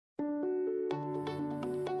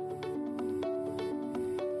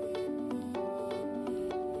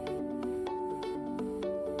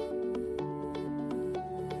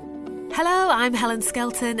I'm Helen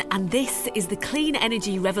Skelton, and this is the Clean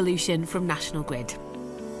Energy Revolution from National Grid.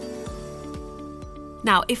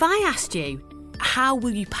 Now, if I asked you, how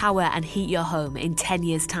will you power and heat your home in 10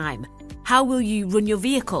 years' time? How will you run your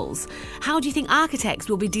vehicles? How do you think architects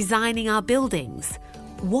will be designing our buildings?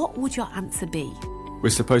 What would your answer be?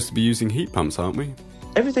 We're supposed to be using heat pumps, aren't we?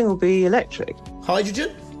 Everything will be electric.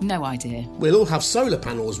 Hydrogen? No idea. We'll all have solar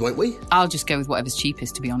panels, won't we? I'll just go with whatever's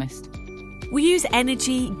cheapest, to be honest. We use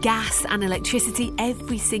energy, gas and electricity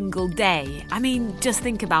every single day. I mean, just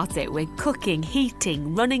think about it. We're cooking,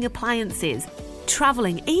 heating, running appliances,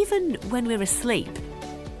 travelling, even when we're asleep.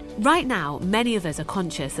 Right now, many of us are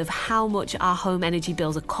conscious of how much our home energy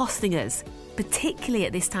bills are costing us, particularly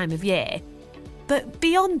at this time of year. But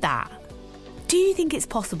beyond that, do you think it's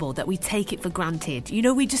possible that we take it for granted? You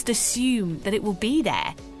know, we just assume that it will be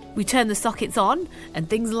there. We turn the sockets on and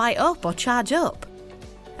things light up or charge up.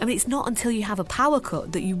 I mean, it's not until you have a power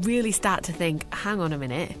cut that you really start to think, hang on a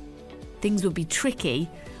minute, things would be tricky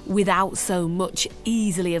without so much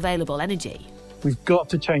easily available energy. We've got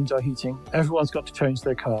to change our heating. Everyone's got to change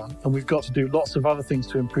their car. And we've got to do lots of other things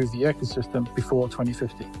to improve the ecosystem before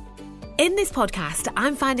 2050. In this podcast,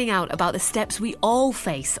 I'm finding out about the steps we all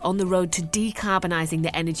face on the road to decarbonising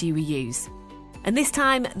the energy we use. And this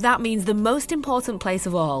time, that means the most important place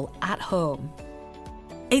of all, at home.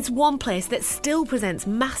 It's one place that still presents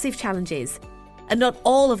massive challenges, and not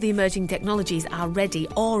all of the emerging technologies are ready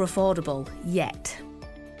or affordable yet.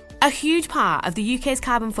 A huge part of the UK's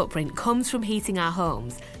carbon footprint comes from heating our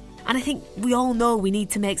homes, and I think we all know we need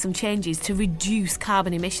to make some changes to reduce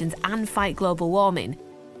carbon emissions and fight global warming.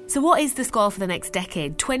 So what is the score for the next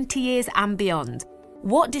decade, 20 years and beyond?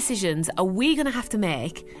 What decisions are we going to have to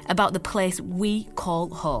make about the place we call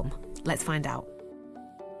home? Let's find out.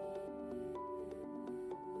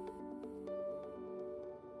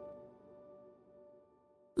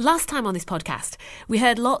 Last time on this podcast, we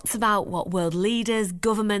heard lots about what world leaders,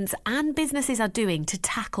 governments and businesses are doing to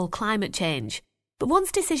tackle climate change. But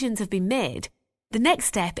once decisions have been made, the next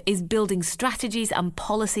step is building strategies and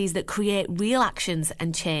policies that create real actions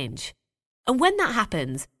and change. And when that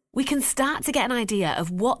happens, we can start to get an idea of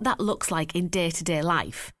what that looks like in day-to-day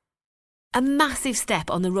life. A massive step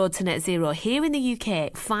on the road to net zero here in the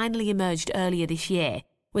UK finally emerged earlier this year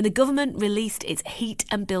when the government released its heat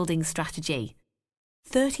and building strategy.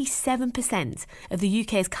 37% of the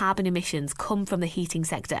UK's carbon emissions come from the heating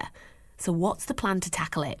sector. So what's the plan to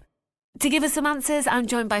tackle it? To give us some answers, I'm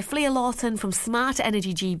joined by Flea Lawton from Smart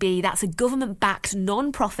Energy GB. That's a government-backed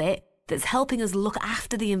non-profit that's helping us look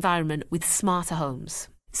after the environment with smarter homes.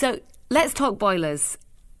 So let's talk boilers.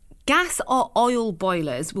 Gas or oil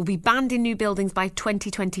boilers will be banned in new buildings by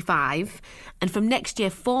 2025, and from next year,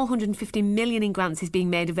 450 million in grants is being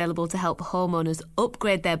made available to help homeowners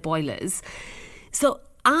upgrade their boilers. So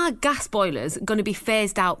are gas boilers going to be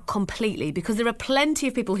phased out completely? Because there are plenty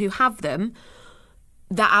of people who have them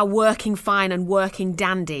that are working fine and working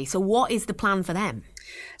dandy. So what is the plan for them?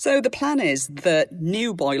 So the plan is that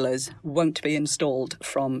new boilers won't be installed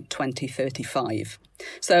from 2035.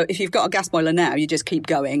 So if you've got a gas boiler now, you just keep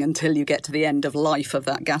going until you get to the end of life of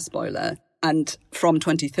that gas boiler. And from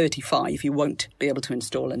 2035, you won't be able to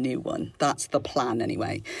install a new one. That's the plan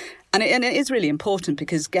anyway. And it is really important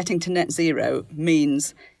because getting to net zero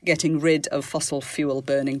means getting rid of fossil fuel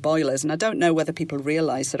burning boilers. And I don't know whether people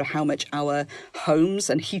realise sort of how much our homes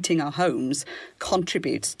and heating our homes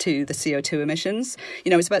contributes to the CO2 emissions.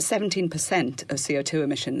 You know, it's about 17% of CO2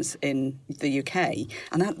 emissions in the UK.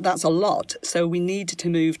 And that's a lot. So we need to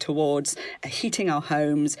move towards heating our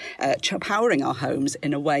homes, powering our homes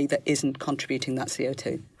in a way that isn't contributing that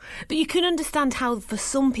CO2. But you can understand how for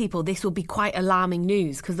some people this will be quite alarming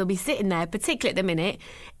news because they'll be sitting there, particularly at the minute,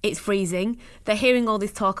 it's freezing. They're hearing all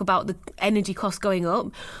this talk about the energy costs going up.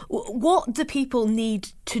 What do people need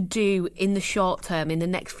to do in the short term, in the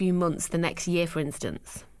next few months, the next year, for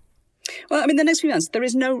instance? Well, I mean, the next few months, there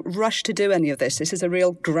is no rush to do any of this. This is a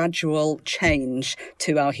real gradual change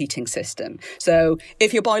to our heating system. So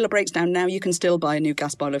if your boiler breaks down now, you can still buy a new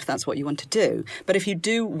gas boiler if that's what you want to do. But if you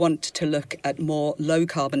do want to look at more low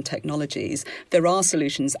carbon technologies, there are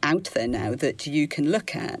solutions out there now that you can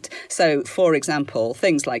look at. So, for example,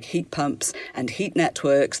 things like heat pumps and heat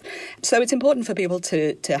networks. So it's important for people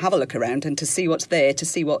to have a look around and to see what's there, to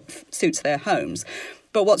see what suits their homes.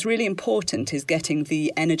 But what's really important is getting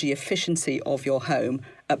the energy efficiency of your home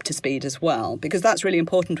up to speed as well, because that's really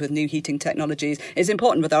important with new heating technologies. It's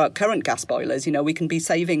important with our current gas boilers. You know, we can be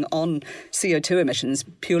saving on CO2 emissions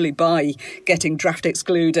purely by getting draft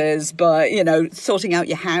excluders, by, you know, sorting out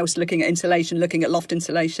your house, looking at insulation, looking at loft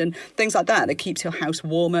insulation, things like that keeps your house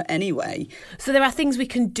warmer anyway. So there are things we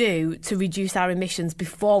can do to reduce our emissions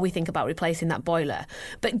before we think about replacing that boiler.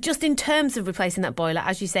 But just in terms of replacing that boiler,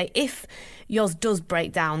 as you say, if yours does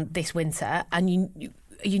break down this winter and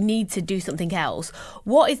you need to do something else,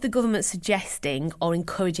 what is the government suggesting or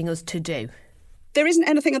encouraging us to do? There isn't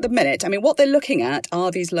anything at the minute. I mean, what they're looking at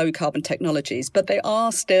are these low carbon technologies, but they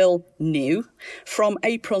are still new. From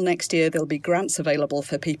April next year, there'll be grants available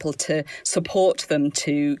for people to support them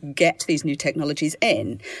to get these new technologies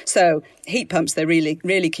in. So heat pumps, they're really,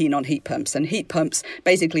 really keen on heat pumps, and heat pumps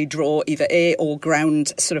basically draw either air or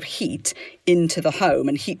ground sort of heat into the home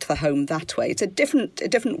and heat the home that way. It's a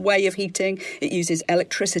different way of heating. It uses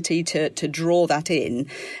electricity to draw that in,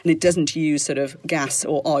 and it doesn't use sort of gas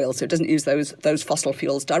or oil, so it doesn't use those fossil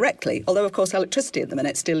fuels directly. Although, of course, electricity at the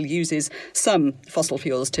minute still uses some fossil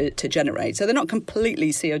fuels to generate, so they're not completely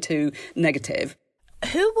CO2 negative.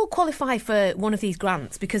 Who will qualify for one of these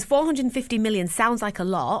grants? Because 450 million sounds like a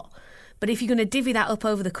lot, but if you're going to divvy that up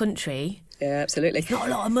over the country, yeah, absolutely, it's not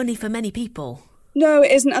a lot of money for many people. No,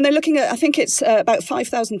 it isn't. And they're looking at, I think it's about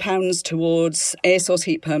 £5,000 towards air source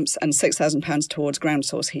heat pumps and £6,000 towards ground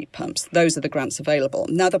source heat pumps. Those are the grants available.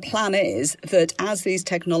 Now, the plan is that as these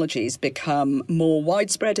technologies become more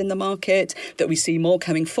widespread in the market, that we see more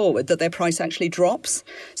coming forward, that their price actually drops.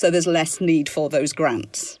 So there's less need for those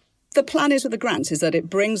grants. The plan is with the grants is that it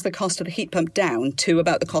brings the cost of the heat pump down to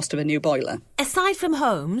about the cost of a new boiler. Aside from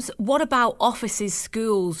homes, what about offices,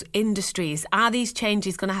 schools, industries? Are these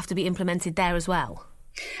changes going to have to be implemented there as well?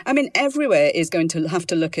 I mean, everywhere is going to have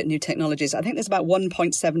to look at new technologies. I think there's about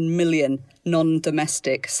 1.7 million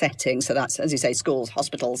non-domestic settings. So that's, as you say, schools,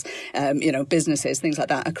 hospitals, businesses, things like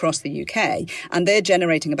that across the UK. And they're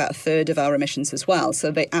generating about a third of our emissions as well.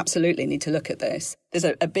 So they absolutely need to look at this. There's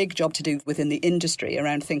a big job to do within the industry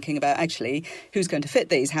around thinking about actually who's going to fit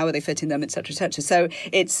these, how are they fitting them, et cetera, et cetera. So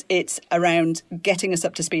it's around getting us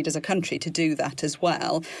up to speed as a country to do that as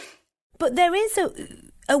well. But there is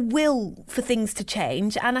a will for things to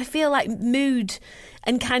change, and I feel like mood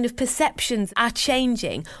and kind of perceptions are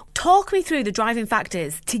changing. Talk me through the driving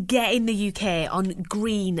factors to get in the UK on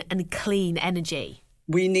green and clean energy.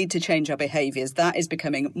 We need to change our behaviours. That is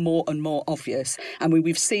becoming more and more obvious. And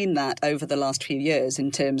we've seen that over the last few years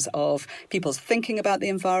in terms of people's thinking about the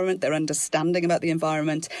environment, their understanding about the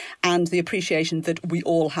environment, and the appreciation that we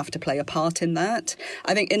all have to play a part in that.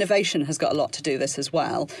 I think innovation has got a lot to do this as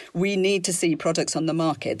well. We need to see products on the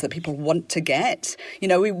market that people want to get. You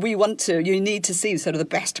know, you need to see sort of the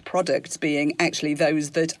best products being actually those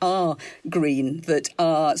that are green, that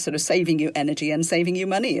are sort of saving you energy and saving you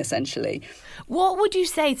money, essentially. What would you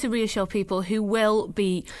say to reassure people who will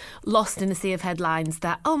be lost in a sea of headlines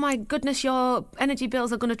that, oh my goodness, your energy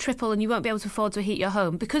bills are going to triple and you won't be able to afford to heat your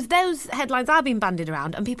home? Because those headlines are being bandied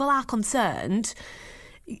around and people are concerned.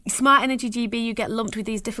 Smart Energy GB, you get lumped with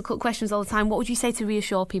these difficult questions all the time. What would you say to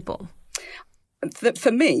reassure people?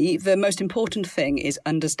 For me, the most important thing is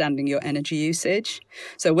understanding your energy usage.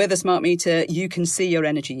 So with a smart meter, you can see your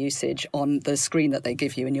energy usage on the screen that they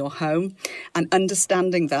give you in your home. And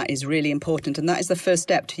understanding that is really important. And that is the first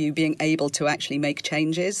step to you being able to actually make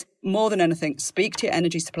changes. More than anything, speak to your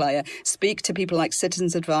energy supplier, speak to people like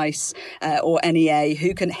Citizens Advice or NEA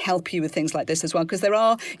who can help you with things like this as well. Because there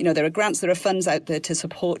are grants, there are funds out there to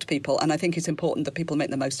support people. And I think it's important that people make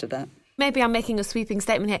the most of that. Maybe I'm making a sweeping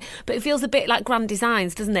statement here, but it feels a bit like Grand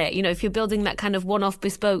Designs, doesn't it? You know, if you're building that kind of one-off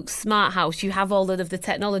bespoke smart house, you have all of the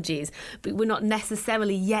technologies, but we're not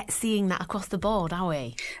necessarily yet seeing that across the board, are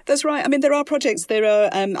we? That's right. I mean, there are projects.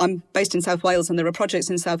 I'm based in South Wales, and there are projects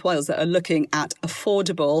in South Wales that are looking at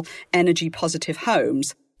affordable, energy-positive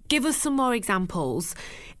homes. Give us some more examples.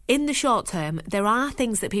 In the short term, there are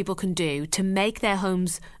things that people can do to make their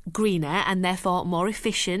homes greener and therefore more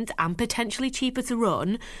efficient and potentially cheaper to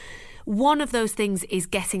run. One of those things is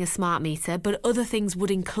getting a smart meter, but other things would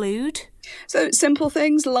include? So simple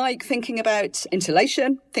things like thinking about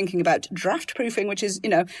insulation, thinking about draft proofing, which is,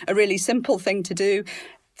 a really simple thing to do.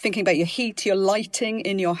 Thinking about your heat, your lighting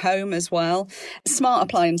in your home as well. Smart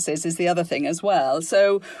appliances is the other thing as well.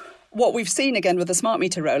 So What we've seen again with the smart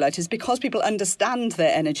meter rollout is because people understand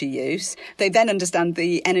their energy use, they then understand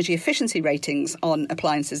the energy efficiency ratings on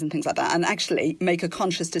appliances and things like that, and actually make a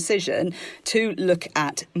conscious decision to look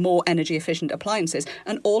at more energy efficient appliances.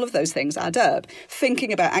 And all of those things add up.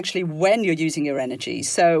 Thinking about actually when you're using your energy.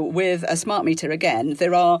 So with a smart meter, again,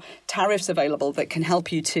 there are tariffs available that can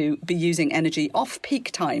help you to be using energy off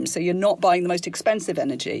peak time, so you're not buying the most expensive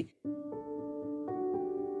energy.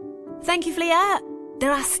 Thank you, Flea.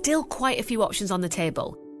 There are still quite a few options on the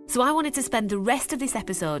table, so I wanted to spend the rest of this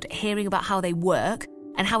episode hearing about how they work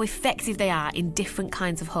and how effective they are in different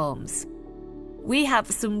kinds of homes. We have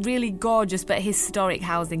some really gorgeous but historic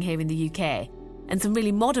housing here in the UK, and some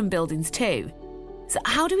really modern buildings too. So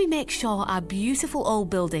how do we make sure our beautiful old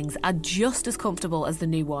buildings are just as comfortable as the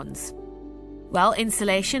new ones? Well,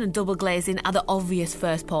 insulation and double glazing are the obvious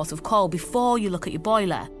first port of call before you look at your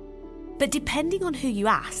boiler. But depending on who you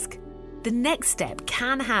ask, the next step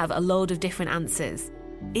can have a load of different answers.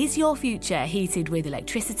 Is your future heated with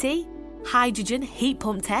electricity, hydrogen, heat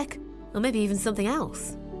pump tech, or maybe even something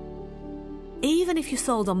else? Even if you're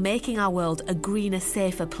sold on making our world a greener,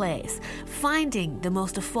 safer place, finding the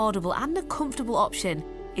most affordable and a comfortable option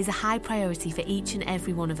is a high priority for each and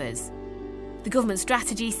every one of us. The government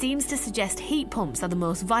strategy seems to suggest heat pumps are the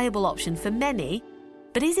most viable option for many,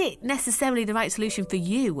 but is it necessarily the right solution for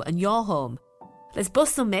you and your home? Let's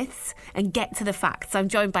bust some myths and get to the facts. I'm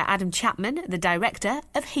joined by Adam Chapman, the director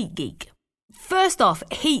of Heat Geek. First off,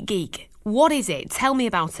 Heat Geek, what is it? Tell me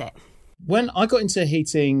about it. When I got into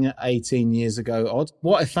heating 18 years ago, Odd,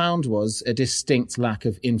 what I found was a distinct lack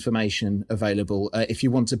of information available. If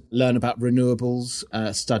you want to learn about renewables,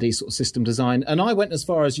 study sort of system design. And I went as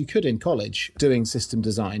far as you could in college doing system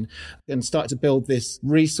design and started to build this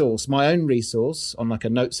resource, my own resource on like a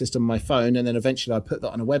note system on my phone. And then eventually I put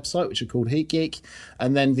that on a website, which is called Heat Geek.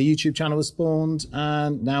 And then the YouTube channel was spawned.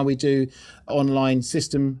 And now we do online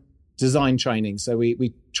system design training. So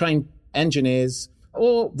we train engineers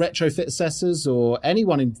or retrofit assessors or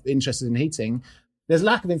anyone interested in heating. There's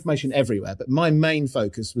lack of information everywhere, but my main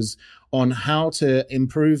focus was on how to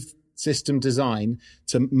improve system design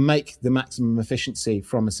to make the maximum efficiency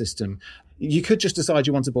from a system. You could just decide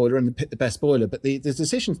you want a boiler and pick the best boiler, but the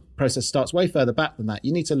decision process starts way further back than that.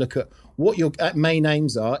 You need to look at what your main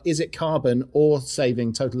aims are. Is it carbon or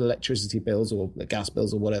saving total electricity bills or gas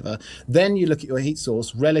bills or whatever? Then you look at your heat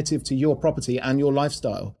source relative to your property and your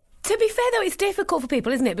lifestyle. To be fair, though, it's difficult for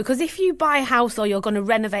people, isn't it? Because if you buy a house or you're going to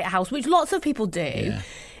renovate a house, which lots of people do,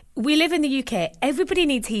 we live in the UK, everybody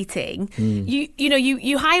needs heating.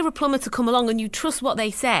 You hire a plumber to come along and you trust what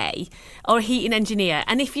they say, or a heating engineer.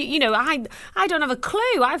 And if I don't have a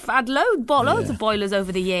clue. I've had bought loads of boilers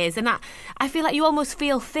over the years, and I feel like you almost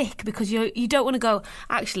feel thick because you don't want to go,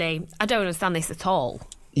 actually, I don't understand this at all.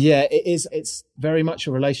 Yeah, it is. It's very much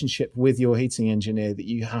a relationship with your heating engineer that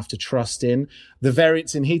you have to trust in. The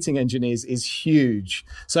variance in heating engineers is huge.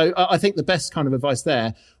 So I think the best kind of advice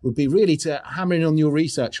there would be really to hammer in on your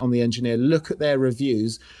research on the engineer, look at their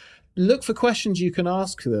reviews, look for questions you can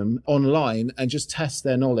ask them online and just test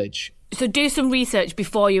their knowledge. So do some research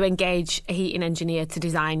before you engage a heating engineer to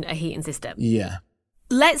design a heating system. Yeah.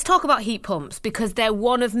 Let's talk about heat pumps, because they're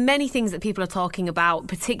one of many things that people are talking about,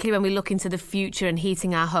 particularly when we look into the future and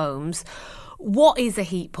heating our homes. What is a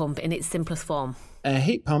heat pump in its simplest form? A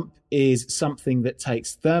heat pump is something that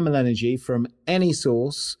takes thermal energy from any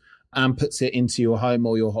source and puts it into your home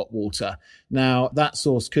or your hot water. Now, that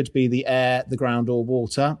source could be the air, the ground, or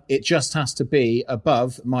water. It just has to be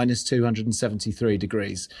above minus 273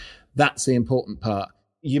 degrees. That's the important part.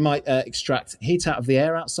 You might extract heat out of the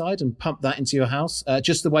air outside and pump that into your house,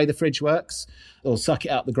 just the way the fridge works, or suck it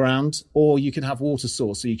out the ground. Or you can have water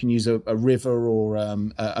source, so you can use a river or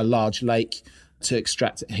a large lake to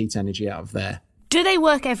extract heat energy out of there. Do they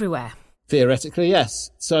work everywhere? Theoretically,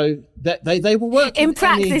 yes. So they will work. In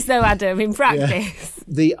practice, though, Adam, in practice. Yeah.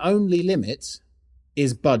 The only limit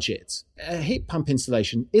is budget. A heat pump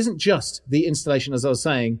installation isn't just the installation, as I was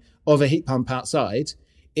saying, of a heat pump outside.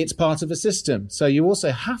 It's part of a system. So you also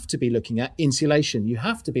have to be looking at insulation. You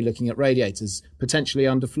have to be looking at radiators, potentially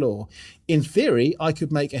underfloor. In theory, I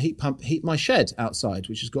could make a heat pump heat my shed outside,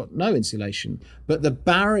 which has got no insulation. But the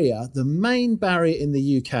main barrier in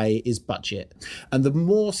the UK is budget. And the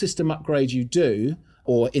more system upgrade you do,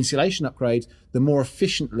 or insulation upgrade, the more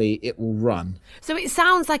efficiently it will run. So it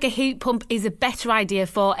sounds like a heat pump is a better idea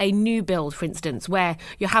for a new build, for instance, where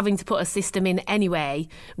you're having to put a system in anyway,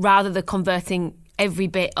 rather than converting every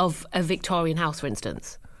bit of a Victorian house, for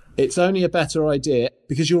instance. It's only a better idea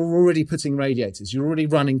because you're already putting radiators, you're already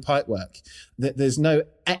running pipework. There's no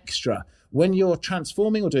extra. When you're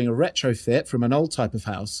transforming or doing a retrofit from an old type of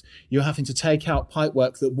house, you're having to take out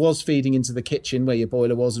pipework that was feeding into the kitchen where your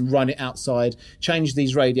boiler was and run it outside, change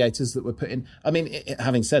these radiators that were put in. I mean,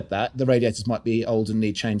 having said that, the radiators might be old and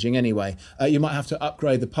need changing anyway. You might have to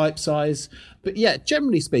upgrade the pipe size. But yeah,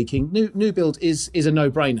 generally speaking, new build is a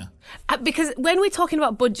no-brainer. Because when we're talking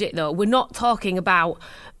about budget, though, we're not talking about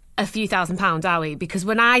a few £1,000s, are we? Because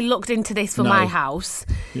when I looked into this for my house,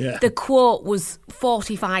 the quote was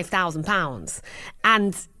 £45,000.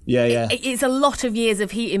 And it's a lot of years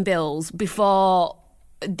of heating bills before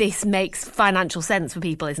this makes financial sense for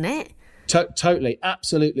people, isn't it? Totally,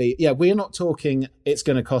 absolutely. Yeah, we're not talking it's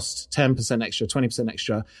going to cost 10% extra, 20%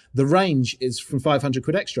 extra. The range is from 500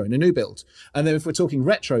 quid extra in a new build. And then if we're talking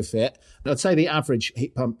retrofit, I'd say the average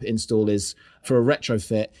heat pump install is for a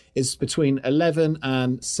retrofit is between 11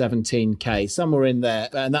 and 17k, somewhere in there.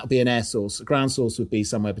 And that'll be an air source. A ground source would be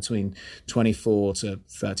somewhere between 24 to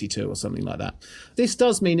 32 or something like that. This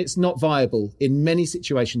does mean it's not viable in many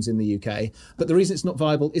situations in the UK. But the reason it's not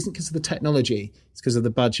viable isn't because of the technology, it's because of the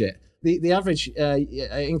budget. The average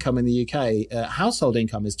income in the UK, household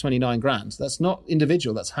income, is 29 grand. That's not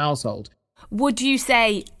individual, that's household. Would you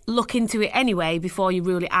say look into it anyway before you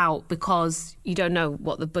rule it out because you don't know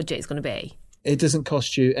what the budget is going to be? It doesn't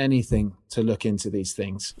cost you anything to look into these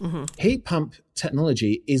things. Mm-hmm. Heat pump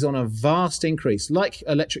technology is on a vast increase, like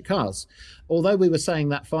electric cars. Although we were saying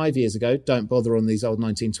that 5 years ago, don't bother on these old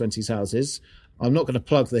 1920s houses. I'm not going to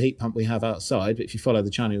plug the heat pump we have outside, but if you follow the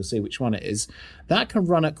channel, you'll see which one it is. That can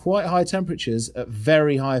run at quite high temperatures at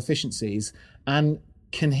very high efficiencies and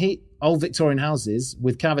can heat old Victorian houses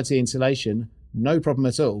with cavity insulation, no problem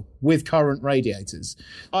at all, with current radiators.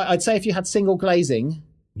 I'd say if you had single glazing,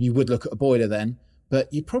 you would look at a boiler then,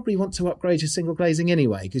 but you probably want to upgrade your single glazing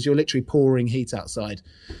anyway, because you're literally pouring heat outside.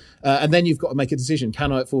 And then you've got to make a decision.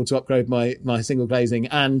 Can I afford to upgrade my single glazing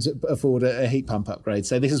and afford a heat pump upgrade?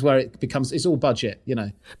 So this is where it becomes, it's all budget, you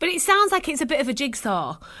know. But it sounds like it's a bit of a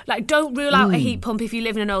jigsaw. Like, don't rule out a heat pump if you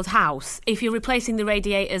live in an old house, if you're replacing the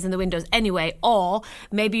radiators and the windows anyway, or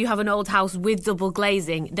maybe you have an old house with double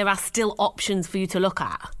glazing. There are still options for you to look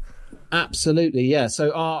at. Absolutely, yeah.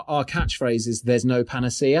 So our catchphrase is there's no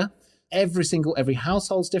panacea. Every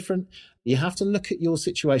household's different. You have to look at your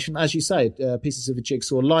situation, as you say, pieces of a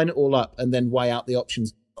jigsaw, line it all up and then weigh out the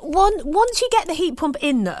options. Once you get the heat pump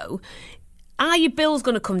in, though, are your bills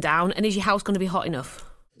going to come down and is your house going to be hot enough?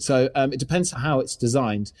 So it depends how it's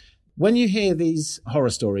designed. When you hear these horror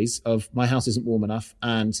stories of my house isn't warm enough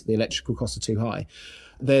and the electrical costs are too high,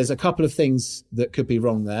 there's a couple of things that could be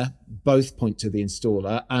wrong there. Both point to the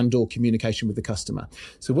installer and or communication with the customer.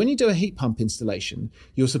 So when you do a heat pump installation,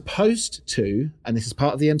 you're supposed to, and this is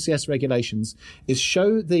part of the MCS regulations, is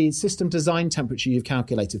show the system design temperature you've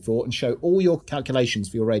calculated for and show all your calculations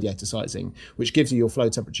for your radiator sizing, which gives you your flow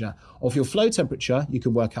temperature. Off your flow temperature, you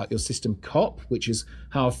can work out your system COP, which is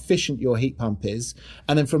how efficient your heat pump is.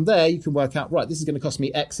 And then from there, you can work out, right, this is going to cost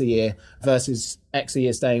me X a year versus X a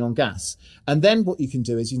year staying on gas. And then what you can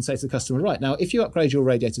do is you can say to the customer, right, now, if you upgrade your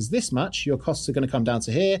radiators this much, your costs are going to come down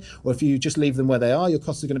to here. Or if you just leave them where they are, your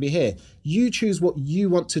costs are going to be here. You choose what you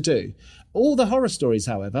want to do. All the horror stories,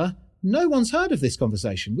 however, no one's heard of this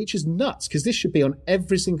conversation, which is nuts, because this should be on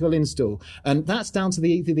every single install. And that's down to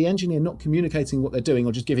either the engineer not communicating what they're doing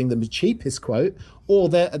or just giving them the cheapest quote, or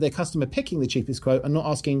their customer picking the cheapest quote and not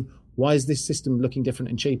asking, why is this system looking different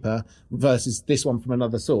and cheaper versus this one from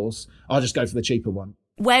another source? I'll just go for the cheaper one.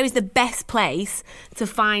 Where is the best place to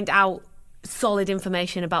find out solid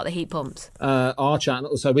information about the heat pumps? Our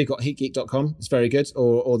channel. So we've got heatgeek.com. It's very good.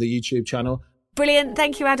 Or the YouTube channel. Brilliant.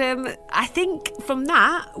 Thank you, Adam. I think from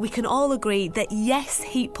that, we can all agree that yes,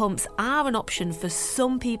 heat pumps are an option for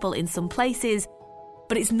some people in some places,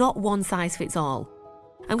 but it's not one size fits all.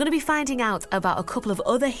 I'm going to be finding out about a couple of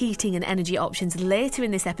other heating and energy options later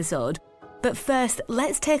in this episode. But first,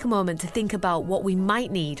 let's take a moment to think about what we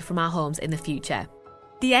might need from our homes in the future.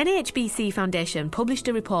 The NHBC Foundation published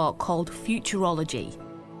a report called Futurology.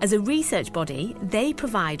 As a research body, they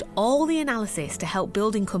provide all the analysis to help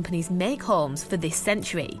building companies make homes for this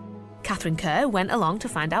century. Catherine Kerr went along to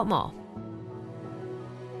find out more.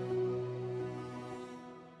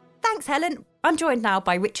 Thanks, Helen. I'm joined now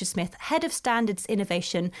by Richard Smith, Head of Standards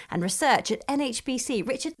Innovation and Research at NHBC.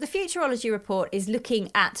 Richard, the Futurology report is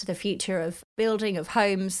looking at the future of building, of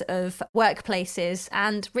homes, of workplaces,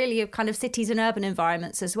 and really of kind of cities and urban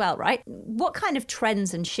environments as well, right? What kind of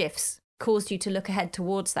trends and shifts caused you to look ahead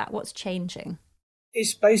towards that? What's changing?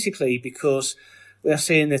 It's basically because we are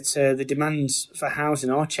seeing that the demands for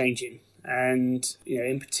housing are changing, and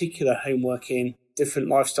in particular, home working, different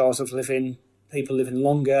lifestyles of living, people living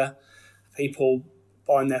longer, people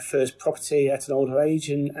buying their first property at an older age,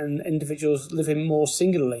 and individuals living more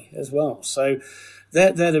singularly as well. So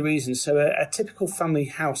they're the reasons. So a typical family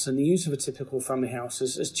house and the use of a typical family house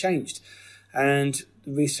has changed. And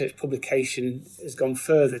the research publication has gone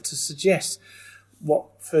further to suggest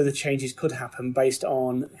what further changes could happen based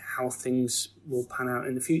on how things will pan out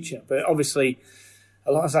in the future. But obviously,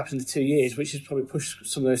 a lot has happened in 2 years, which has probably pushed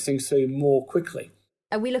some of those things through more quickly.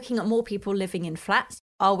 Are we looking at more people living in flats?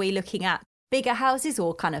 Are we looking at bigger houses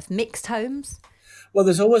or kind of mixed homes? Well,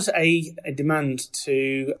 there's always a demand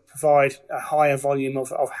to provide a higher volume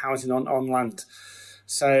of housing on land.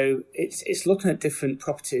 So it's looking at different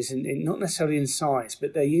properties, and not necessarily in size,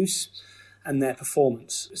 but their use and their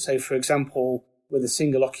performance. So, for example, with a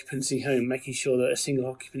single occupancy home, making sure that a single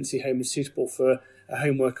occupancy home is suitable for a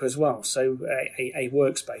home worker as well. So a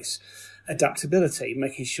workspace. Adaptability,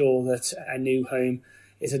 making sure that a new home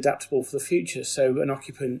is adaptable for the future. So an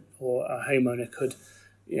occupant or a homeowner could,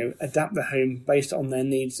 adapt the home based on their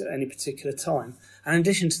needs at any particular time. And in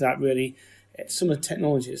addition to that, really, some of the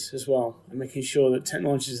technologies as well, and making sure that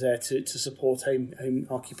technology is there to support home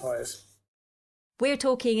occupiers. We're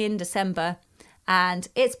talking in December, and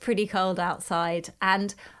it's pretty cold outside,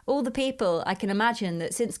 and all the people, I can imagine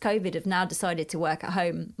that since COVID have now decided to work at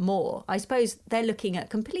home more. I suppose they're looking at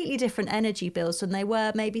completely different energy bills than they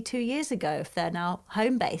were maybe 2 years ago if they're now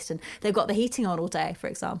home-based and they've got the heating on all day, for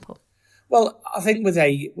example. Well, I think with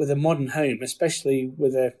a modern home, especially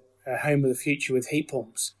with a home of the future with heat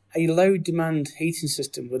pumps, a low-demand heating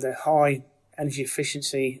system with a high energy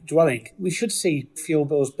efficiency dwelling, we should see fuel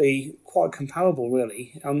bills be quite comparable,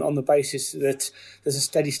 really, on the basis that there's a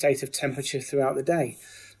steady state of temperature throughout the day.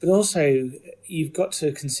 But also, you've got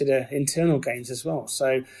to consider internal gains as well.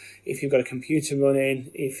 So if you've got a computer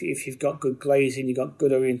running, if you've got good glazing, you've got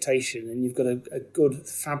good orientation, and you've got a good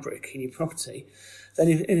fabric in your property, then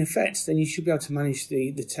in effect, then you should be able to manage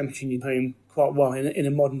the temperature in your home quite well in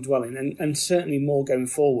a modern dwelling, and certainly more going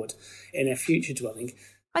forward in a future dwelling.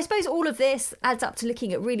 I suppose all of this adds up to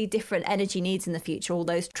looking at really different energy needs in the future, all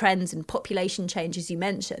those trends and population changes you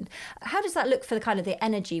mentioned. How does that look for the kind of the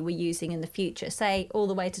energy we're using in the future, say all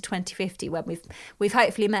the way to 2050 when we've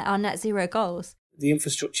hopefully met our net zero goals? The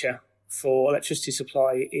infrastructure for electricity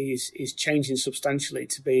supply is changing substantially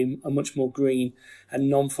to be a much more green and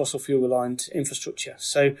non-fossil fuel reliant infrastructure.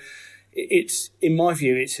 So it's, in my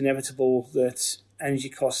view, it's inevitable that energy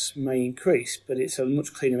costs may increase, but it's a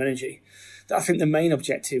much cleaner energy. I think the main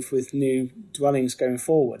objective with new dwellings going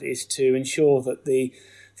forward is to ensure that the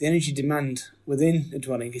energy demand within the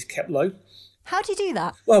dwelling is kept low. How do you do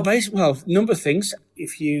that? Well, a number of things.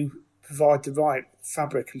 If you provide the right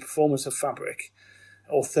fabric and performance of fabric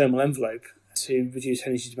or thermal envelope to reduce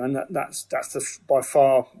energy demand, that's by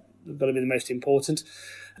far going to be the most important.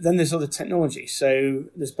 Then there's other technology. So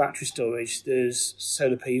there's battery storage, there's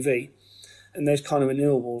solar PV, and those kind of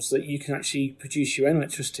renewables that you can actually produce your own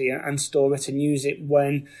electricity and store it and use it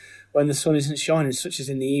when the sun isn't shining, such as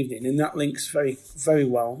in the evening. And that links very, very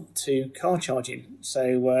well to car charging.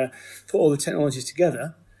 So put all the technologies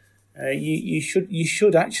together, you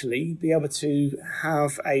should actually be able to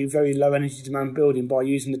have a very low energy demand building by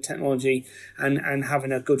using the technology and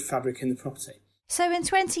having a good fabric in the property. So in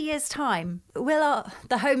 20 years' time, will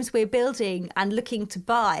the homes we're building and looking to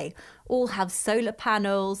buy all have solar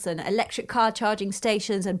panels and electric car charging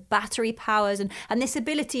stations and battery powers and this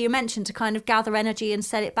ability you mentioned to kind of gather energy and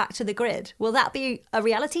send it back to the grid? Will that be a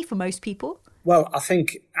reality for most people? Well, I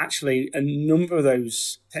think actually a number of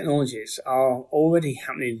those technologies are already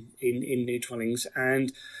happening in new dwellings,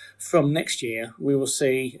 and from next year we will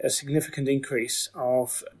see a significant increase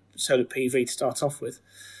of solar PV to start off with.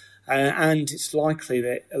 And it's likely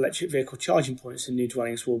that electric vehicle charging points in new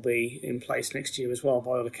dwellings will be in place next year as well,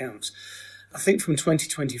 by all accounts. I think from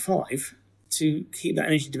 2025, to keep that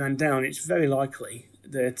energy demand down, it's very likely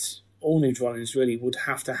that all new dwellings really would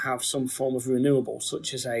have to have some form of renewable,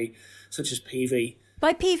 such as PV.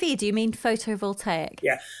 By PV, do you mean photovoltaic?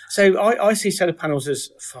 Yeah. So I see solar panels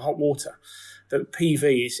as for hot water, but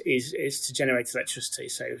PV is to generate electricity.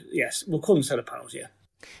 So yes, we'll call them solar panels, yeah.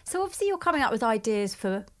 So obviously you're coming up with ideas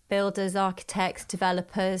for builders, architects,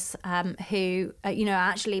 developers who are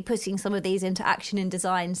actually putting some of these into action in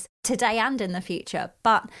designs today and in the future.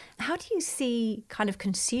 But how do you see kind of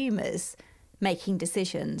consumers making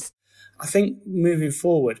decisions? I think moving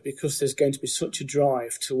forward, because there's going to be such a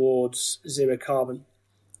drive towards zero carbon,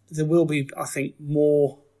 there will be, I think,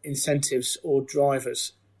 more incentives or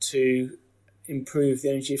drivers to improve the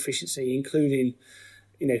energy efficiency, including,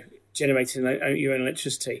 generating your own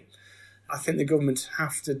electricity. I think the government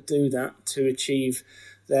have to do that to achieve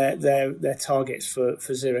their targets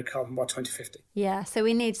for zero carbon by 2050. Yeah, so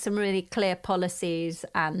we need some really clear policies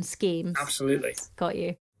and schemes. Absolutely. Got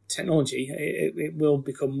you. Technology, it will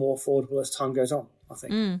become more affordable as time goes on, I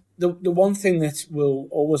think. The one thing that will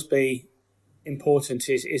always be important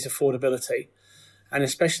is affordability, and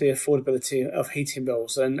especially affordability of heating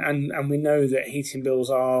bills. And we know that heating bills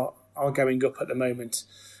are going up at the moment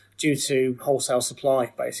due to wholesale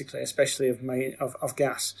supply, basically, especially of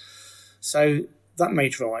gas. So that may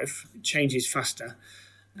drive changes faster.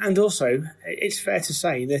 And also, it's fair to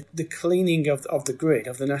say that the cleaning of the grid,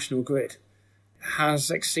 of the national grid,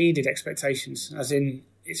 has exceeded expectations, as in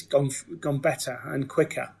it's gone better and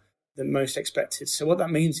quicker than most expected. So what that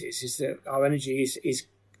means is that our energy is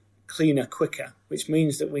cleaner quicker, which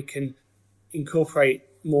means that we can incorporate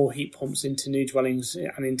more heat pumps into new dwellings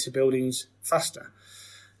and into buildings faster.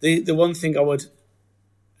 The one thing I would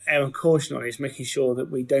err on caution on is making sure that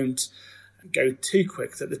we don't go too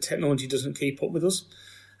quick, that the technology doesn't keep up with us,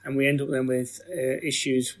 and we end up then with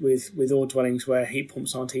issues with all dwellings where heat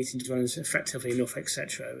pumps aren't heating dwellings effectively enough,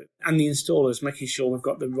 etc. And the installers making sure we've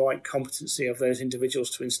got the right competency of those individuals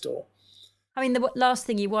to install. I mean, the last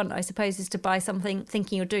thing you want, I suppose, is to buy something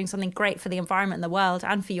thinking you're doing something great for the environment and the world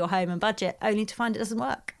and for your home and budget, only to find it doesn't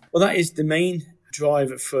work. Well, that is the main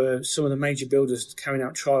driver for some of the major builders carrying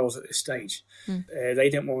out trials at this stage. They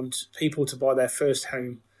don't want people to buy their first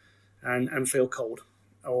home and feel cold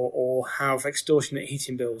or have extortionate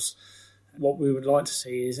heating bills. What we would like to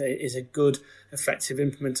see is a good, effective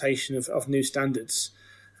implementation of new standards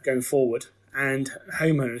going forward, and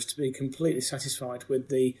homeowners to be completely satisfied with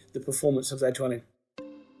the performance of their dwelling.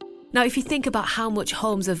 Now, if you think about how much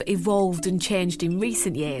homes have evolved and changed in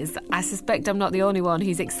recent years, I suspect I'm not the only one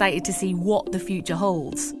who's excited to see what the future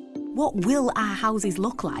holds. What will our houses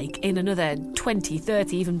look like in another 20,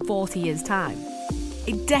 30, even 40 years' time?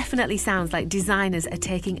 It definitely sounds like designers are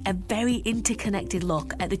taking a very interconnected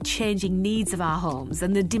look at the changing needs of our homes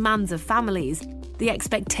and the demands of families, the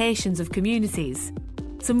expectations of communities.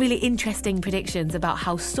 Some really interesting predictions about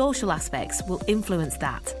how social aspects will influence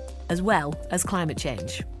that, as well as climate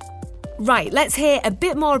change. Right, let's hear a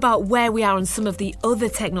bit more about where we are on some of the other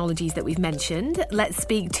technologies that we've mentioned. Let's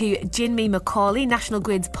speak to Jinmi Macaulay, National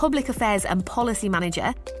Grid's Public Affairs and Policy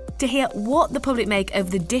Manager, to hear what the public make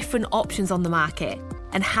of the different options on the market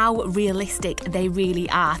and how realistic they really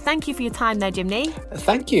are. Thank you for your time there, Jinmi.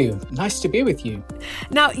 Thank you. Nice to be with you.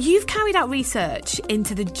 Now, you've carried out research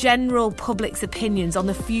into the general public's opinions on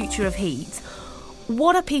the future of heat.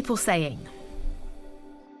 What are people saying?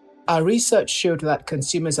 Our research showed that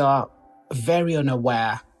consumers are very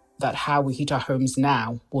unaware that how we heat our homes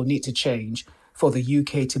now will need to change for the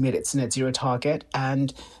UK to meet its net zero target.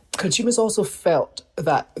 And consumers also felt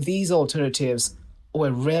that these alternatives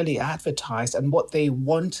were rarely advertised, and what they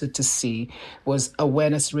wanted to see was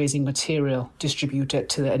awareness-raising material distributed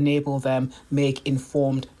to enable them make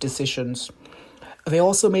informed decisions. They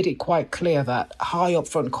also made it quite clear that high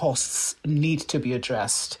upfront costs need to be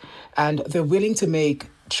addressed, and they're willing to make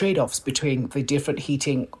trade-offs between the different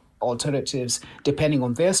heating alternatives depending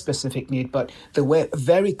on their specific need, but they were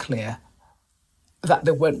very clear that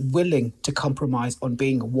they weren't willing to compromise on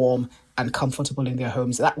being warm and comfortable in their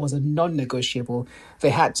homes. That was a non-negotiable.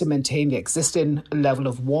 They had to maintain the existing level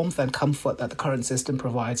of warmth and comfort that the current system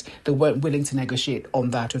provides. They weren't willing to negotiate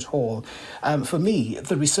on that at all. For me,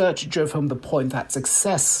 the research drove home the point that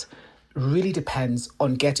success really depends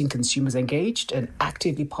on getting consumers engaged and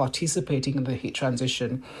actively participating in the heat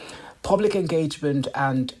transition. Public engagement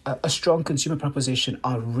and a strong consumer proposition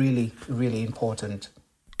are really, really important.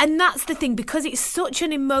 And that's the thing, because it's such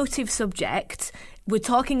an emotive subject. We're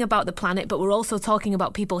talking about the planet, but we're also talking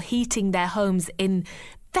about people heating their homes in...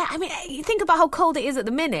 I mean, you think about how cold it is at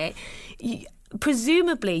the minute.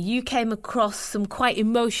 Presumably, you came across some quite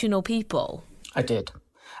emotional people. I did.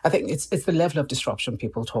 I think it's the level of disruption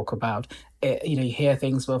people talk about. You hear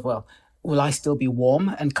things of, well, will I still be warm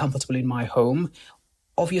and comfortable in my home?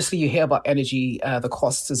 Obviously, you hear about energy, the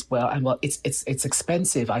costs as well, and well, it's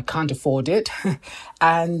expensive. I can't afford it.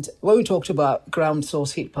 And when we talked about ground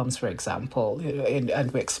source heat pumps, for example,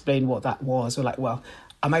 and we explained what that was, we're like, well,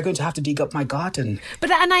 am I going to have to dig up my garden?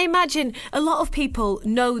 And I imagine a lot of people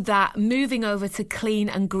know that moving over to clean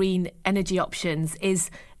and green energy options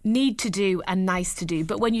is need to do and nice to do.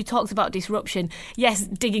 But when you talked about disruption, yes,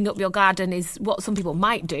 digging up your garden is what some people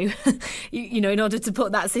might do, in order to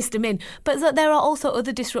put that system in. But there are also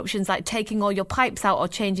other disruptions like taking all your pipes out or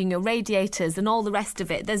changing your radiators and all the rest of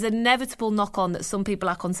it. There's an inevitable knock-on that some people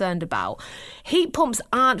are concerned about. Heat pumps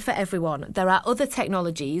aren't for everyone. There are other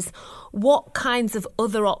technologies. What kinds of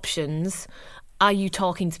other options are you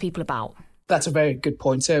talking to people about? That's a very good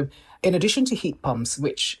point. So in addition to heat pumps,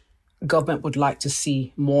 which government would like to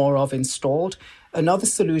see more of installed, another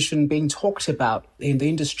solution being talked about in the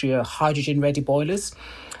industry are hydrogen-ready boilers.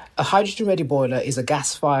 A hydrogen-ready boiler is a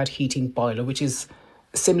gas-fired heating boiler, which is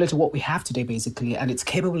similar to what we have today, basically, and it's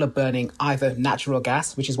capable of burning either natural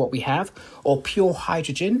gas, which is what we have, or pure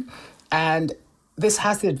hydrogen. And this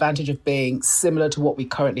has the advantage of being similar to what we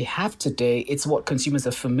currently have today. It's what consumers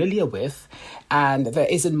are familiar with, and there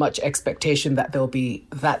isn't much expectation that there'll be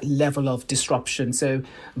that level of disruption. So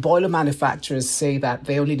boiler manufacturers say that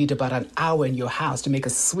they only need about an hour in your house to make a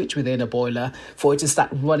switch within a boiler for it to start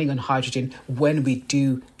running on hydrogen when we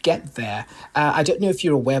do get there. I don't know if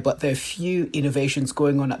you're aware, but there are a few innovations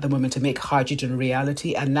going on at the moment to make hydrogen a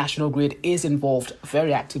reality, and National Grid is involved,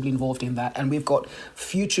 very actively involved in that. And we've got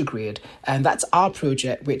Future Grid, and that's our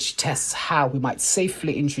project which tests how we might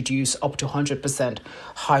safely introduce up to 100%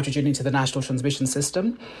 hydrogen into the national transmission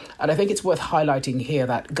system. And I think it's worth highlighting here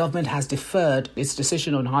that government has deferred its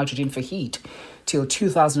decision on hydrogen for heat till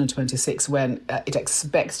 2026, when it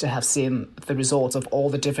expects to have seen the results of all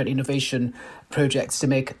the different innovation projects to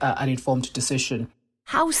make an informed decision.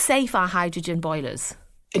 How safe are hydrogen boilers?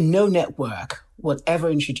 No network will ever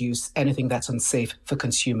introduce anything that's unsafe for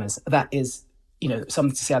consumers. That is,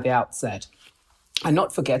 something to say at the outset. And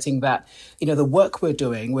not forgetting that, the work we're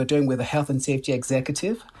doing with the Health and Safety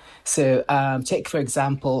Executive. So take, for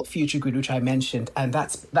example, Future Grid, which I mentioned, and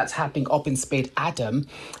that's happening up in Spade Adam.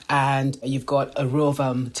 And you've got a row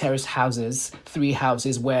of terrace houses, 3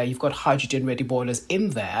 houses, where you've got hydrogen-ready boilers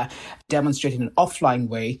in there, demonstrating an offline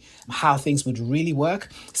way how things would really work.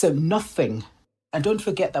 So nothing. And don't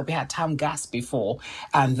forget that we had town gas before,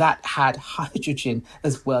 and that had hydrogen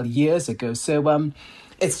as well years ago. So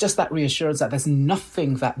it's just that reassurance that there's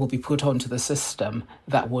nothing that will be put onto the system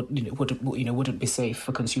that wouldn't be safe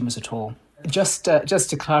for consumers at all. Just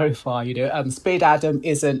to clarify, Spade Adam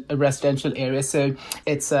isn't a residential area, so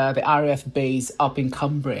it's the RAF base up in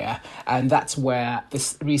Cumbria, and that's where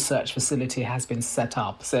this research facility has been set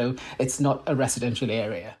up. So it's not a residential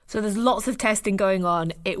area. So there's lots of testing going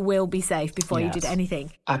on. It will be safe before you did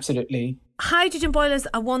anything. Absolutely. Hydrogen boilers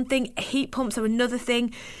are one thing, heat pumps are another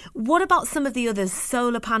thing. What about some of the others?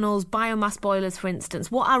 Solar panels, biomass boilers, for instance.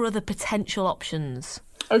 What are other potential options?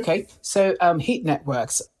 Okay, so heat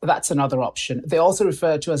networks, that's another option. They're also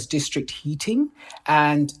referred to as district heating.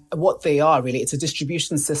 And what they are really, it's a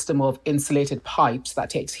distribution system of insulated pipes that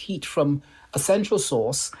takes heat from a central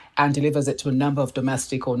source and delivers it to a number of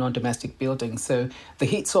domestic or non-domestic buildings. So the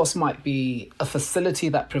heat source might be a facility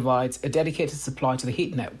that provides a dedicated supply to the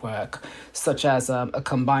heat network, such as a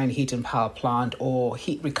combined heat and power plant, or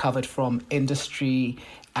heat recovered from industry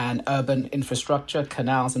and urban infrastructure,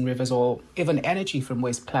 canals and rivers, or even energy from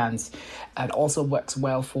waste plants. And also works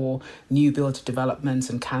well for new build developments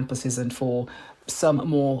and campuses, and for some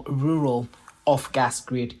more rural off-gas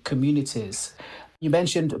grid communities. You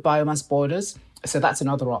mentioned biomass boilers, so that's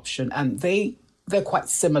another option. And they're quite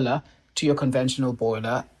similar to your conventional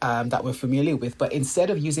boiler that we're familiar with. But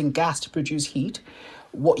instead of using gas to produce heat,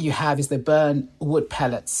 what you have is they burn wood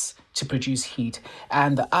pellets to produce heat.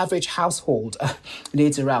 And the average household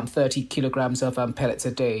needs around 30 kilograms of pellets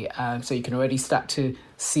a day. So you can already start to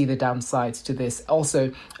see the downsides to this.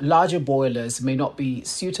 Also, larger boilers may not be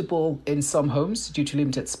suitable in some homes due to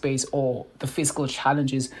limited space or the physical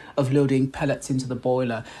challenges of loading pellets into the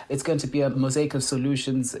boiler. It's going to be a mosaic of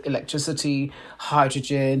solutions: electricity,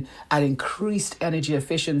 hydrogen, and increased energy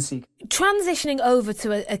efficiency. Transitioning over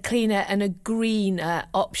to a cleaner and a greener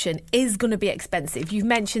option is going to be expensive. You've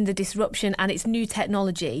mentioned the disruption and it's new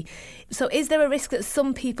technology. So is there a risk that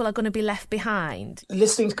some people are going to be left behind?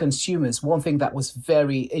 Listening to consumers, one thing that was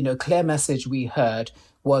very clear message we heard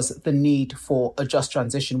was the need for a just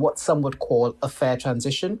transition, what some would call a fair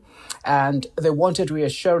transition. And they wanted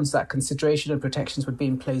reassurance that consideration and protections would be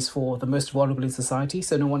in place for the most vulnerable in society,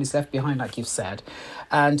 so no one is left behind, like you've said.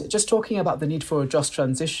 And just talking about the need for a just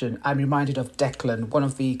transition, I'm reminded of Declan, one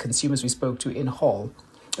of the consumers we spoke to in Hull,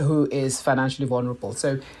 who is financially vulnerable.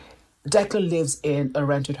 So Declan lives in a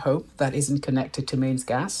rented home that isn't connected to mains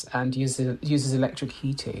gas and uses electric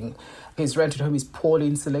heating. His rented home is poorly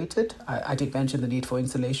insulated. I did mention the need for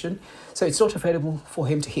insulation. So it's not available for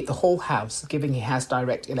him to heat the whole house, given he has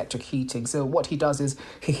direct electric heating. So what he does is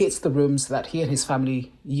he heats the rooms that he and his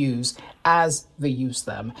family use as they use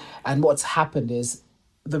them. And what's happened is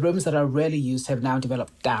the rooms that are rarely used have now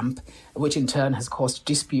developed damp, which in turn has caused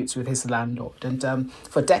disputes with his landlord. And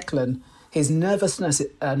for Declan, his nervousness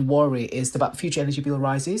and worry is about future energy bill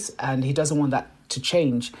rises, and he doesn't want that to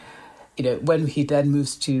change. when he then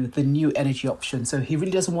moves to the new energy option. So he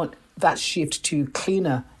really doesn't want that shift to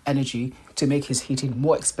cleaner energy to make his heating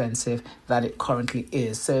more expensive than it currently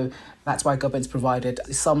is. So that's why government's provided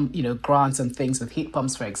some, grants and things with heat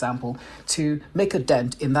pumps, for example, to make a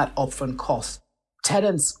dent in that upfront cost.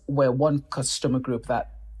 Tenants were one customer group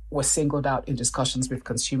that were singled out in discussions with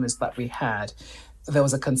consumers that we had. There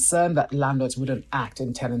was a concern that landlords wouldn't act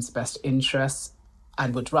in tenants' best interests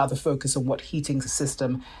and would rather focus on what heating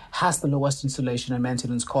system has the lowest installation and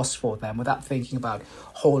maintenance costs for them without thinking about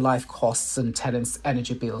whole life costs and tenants'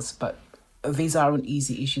 energy bills. But these aren't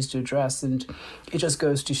easy issues to address, and it just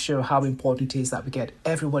goes to show how important it is that we get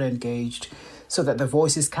everyone engaged so that the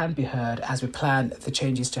voices can be heard as we plan the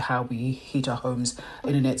changes to how we heat our homes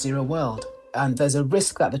in a net zero world. And there's a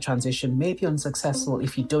risk that the transition may be unsuccessful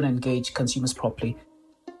if you don't engage consumers properly.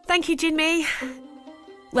 Thank you, Jinmi.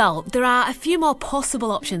 Well, there are a few more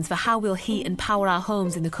possible options for how we'll heat and power our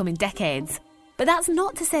homes in the coming decades. But that's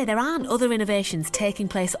not to say there aren't other innovations taking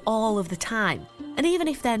place all of the time. And even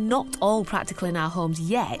if they're not all practical in our homes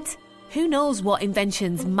yet, who knows what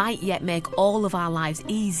inventions might yet make all of our lives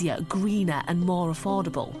easier, greener and more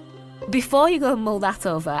affordable. Before you go and mull that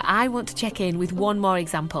over, I want to check in with one more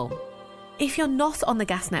example. If you're not on the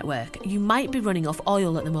gas network, you might be running off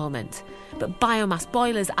oil at the moment. But biomass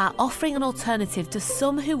boilers are offering an alternative to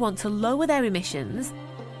some who want to lower their emissions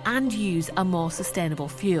and use a more sustainable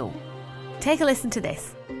fuel. Take a listen to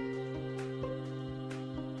this.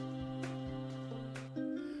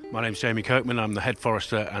 My name's Jamie Kirkman. I'm the head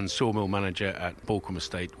forester and sawmill manager at Balcombe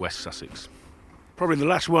Estate, West Sussex. Probably the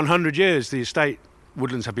last 100 years, the estate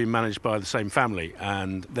woodlands have been managed by the same family,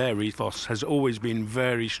 and their ethos has always been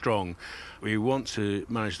very strong. We want to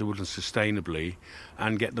manage the woodlands sustainably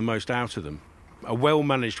and get the most out of them. A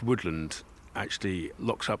well-managed woodland actually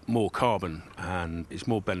locks up more carbon and is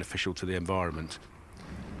more beneficial to the environment.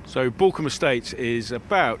 So Balcombe Estate is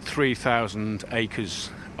about 3,000 acres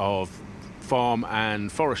of farm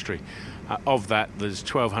and forestry. Of that, there's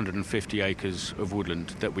 1,250 acres of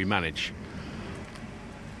woodland that we manage.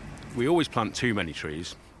 We always plant too many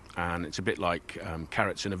trees, and it's a bit like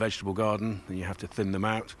carrots in a vegetable garden, and you have to thin them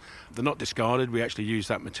out. They're not discarded, we actually use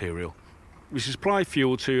that material. We supply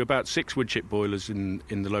fuel to about 6 woodchip boilers in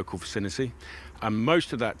the local vicinity, and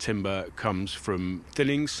most of that timber comes from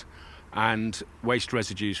thinnings and waste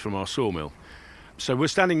residues from our sawmill. So we're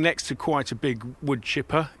standing next to quite a big wood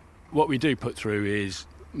chipper. What we do put through is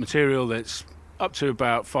material that's up to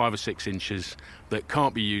about 5 or 6 inches that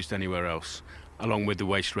can't be used anywhere else, along with the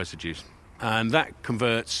waste residues. And that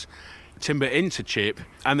converts timber into chip.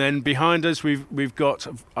 And then behind us we've got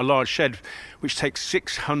a large shed which takes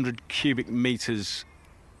 600 cubic metres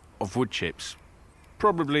of wood chips,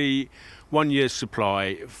 probably 1 year's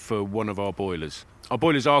supply for one of our boilers. Our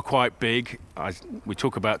boilers are quite big. We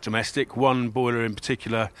talk about domestic. One boiler in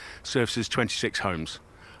particular services 26 homes,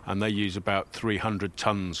 and they use about 300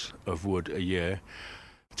 tonnes of wood a year.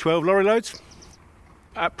 12 lorry loads.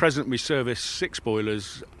 At present, we service 6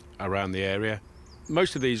 boilers around the area.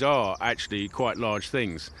 Most of these are actually quite large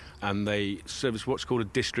things, and they service what's called a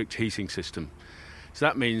district heating system. So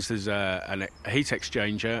that means there's a heat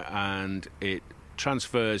exchanger, and it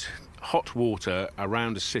transfers hot water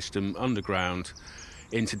around a system underground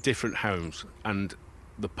into different homes, and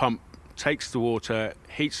the pump takes the water,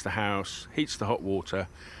 heats the house, heats the hot water,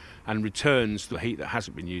 and returns the heat that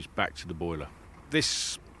hasn't been used back to the boiler.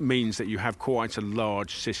 This means that you have quite a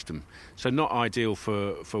large system, so not ideal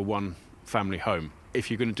for one family home.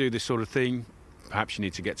 If you're going to do this sort of thing, perhaps you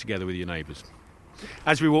need to get together with your neighbours.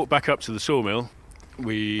 As we walk back up to the sawmill,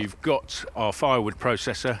 we've got our firewood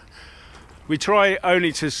processor. We try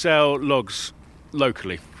only to sell logs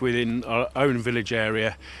locally within our own village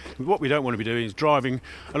area. What we don't want to be doing is driving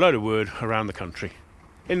a load of wood around the country.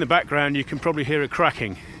 In the background you can probably hear a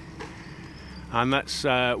cracking, and that's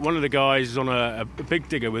one of the guys on a big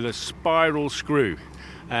digger with a spiral screw,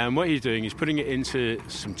 and what he's doing is putting it into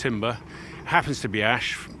some timber. It happens to be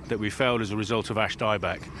ash that we felled as a result of ash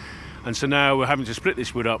dieback, and so now we're having to split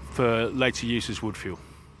this wood up for later use as wood fuel.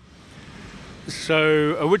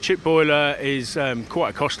 So a wood chip boiler is quite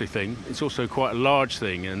a costly thing. It's also quite a large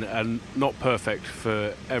thing and not perfect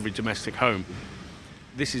for every domestic home.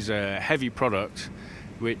 This is a heavy product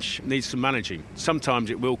which needs some managing.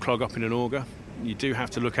 Sometimes it will clog up in an auger. You do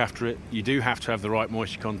have to look after it. You do have to have the right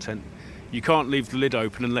moisture content. You can't leave the lid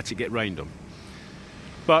open and let it get rained on.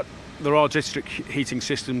 But there are district heating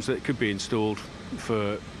systems that could be installed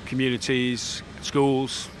for communities,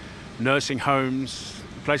 schools, nursing homes,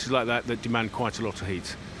 places like that demand quite a lot of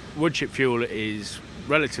heat. Wood chip fuel is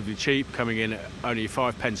relatively cheap, coming in at only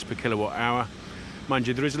 5 pence per kilowatt hour. Mind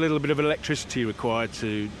you, there is a little bit of electricity required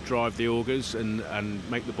to drive the augers and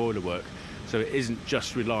make the boiler work, so it isn't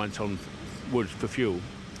just reliant on wood for fuel.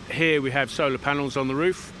 Here we have solar panels on the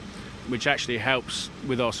roof, which actually helps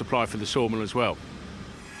with our supply for the sawmill as well.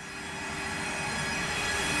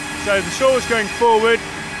 So the saw is going forward,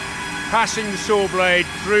 passing the saw blade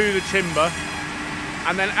through the timber,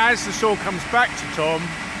 and then as the saw comes back to Tom,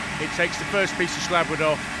 it takes the first piece of slab wood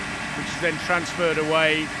off, which is then transferred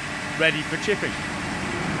away, ready for chipping.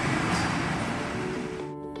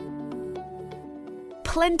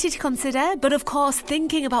 Plenty to consider, but of course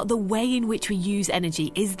thinking about the way in which we use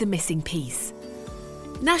energy is the missing piece.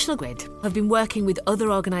 National Grid have been working with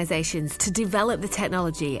other organisations to develop the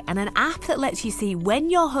technology and an app that lets you see when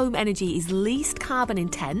your home energy is least carbon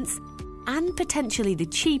intense and potentially the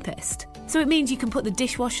cheapest. So it means you can put the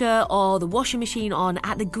dishwasher or the washing machine on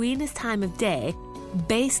at the greenest time of day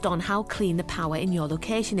based on how clean the power in your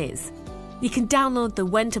location is. You can download the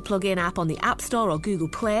When to Plug In app on the App Store or Google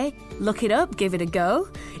Play, look it up, give it a go.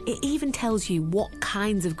 It even tells you what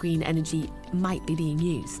kinds of green energy might be being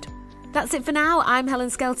used. That's it for now. I'm Helen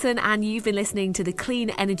Skelton and you've been listening to the Clean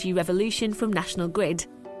Energy Revolution from National Grid.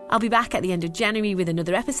 I'll be back at the end of January with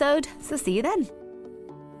another episode, so see you then.